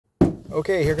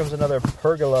Okay, here comes another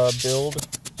pergola build.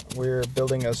 We're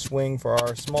building a swing for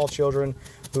our small children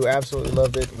who absolutely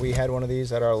loved it. We had one of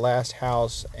these at our last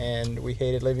house and we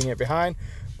hated leaving it behind,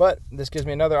 but this gives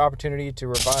me another opportunity to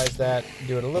revise that,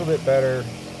 do it a little bit better,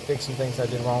 fix some things I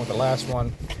did wrong with the last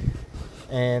one.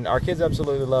 And our kids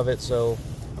absolutely love it, so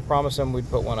I promised them we'd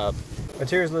put one up.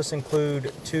 Materials lists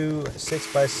include two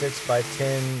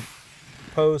 6x6x10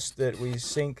 posts that we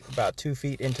sink about 2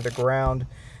 feet into the ground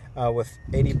with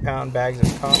 80-pound bags of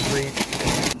concrete.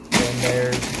 Then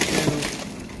there's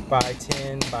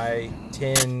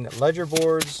 2x10x10 ledger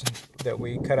boards that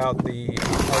we cut out the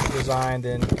arch design,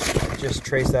 then just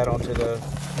trace that onto the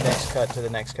next cut to the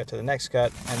next cut to the next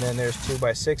cut. And then there's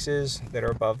 2x6s that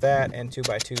are above that and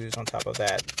 2x2s on top of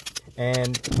that.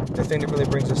 And the thing that really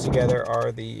brings us together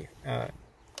are the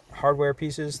hardware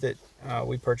pieces that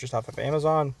we purchased off of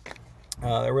Amazon.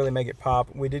 That really make it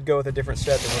pop. We did go with a different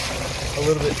set that was a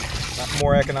little bit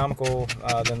more economical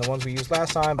than the ones we used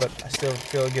last time, but I still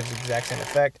feel it gives the exact same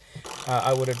effect.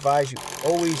 I would advise you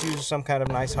always use some kind of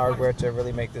nice hardware to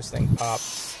really make this thing pop.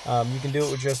 You can do it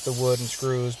with just the wood and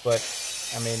screws, but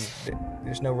I mean,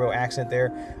 there's no real accent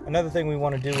there. Another thing we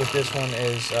want to do with this one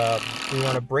is we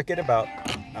want to brick it about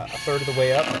a third of the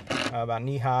way up, about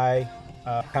knee high,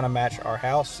 kind of match our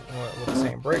house with the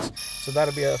same bricks. So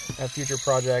that'll be a future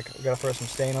project. We got to throw some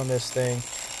stain on this thing,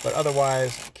 but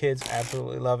otherwise kids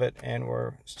absolutely love it and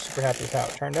we're super happy with how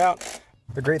it turned out.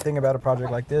 The great thing about a project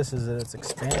like this is that it's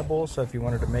expandable, so if you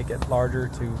wanted to make it larger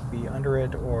to be under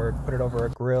it or put it over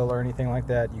a grill or anything like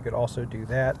that, you could also do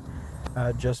that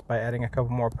just by adding a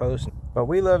couple more posts. But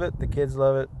we love it, the kids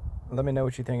love it. Let me know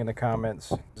what you think in the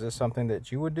comments. Is this something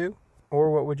that you would do,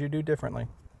 or what would you do differently?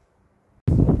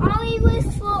 Ollie was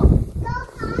full. Go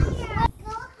higher.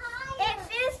 Go higher. It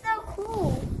feels so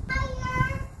cool.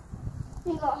 Higher.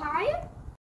 Can you go higher?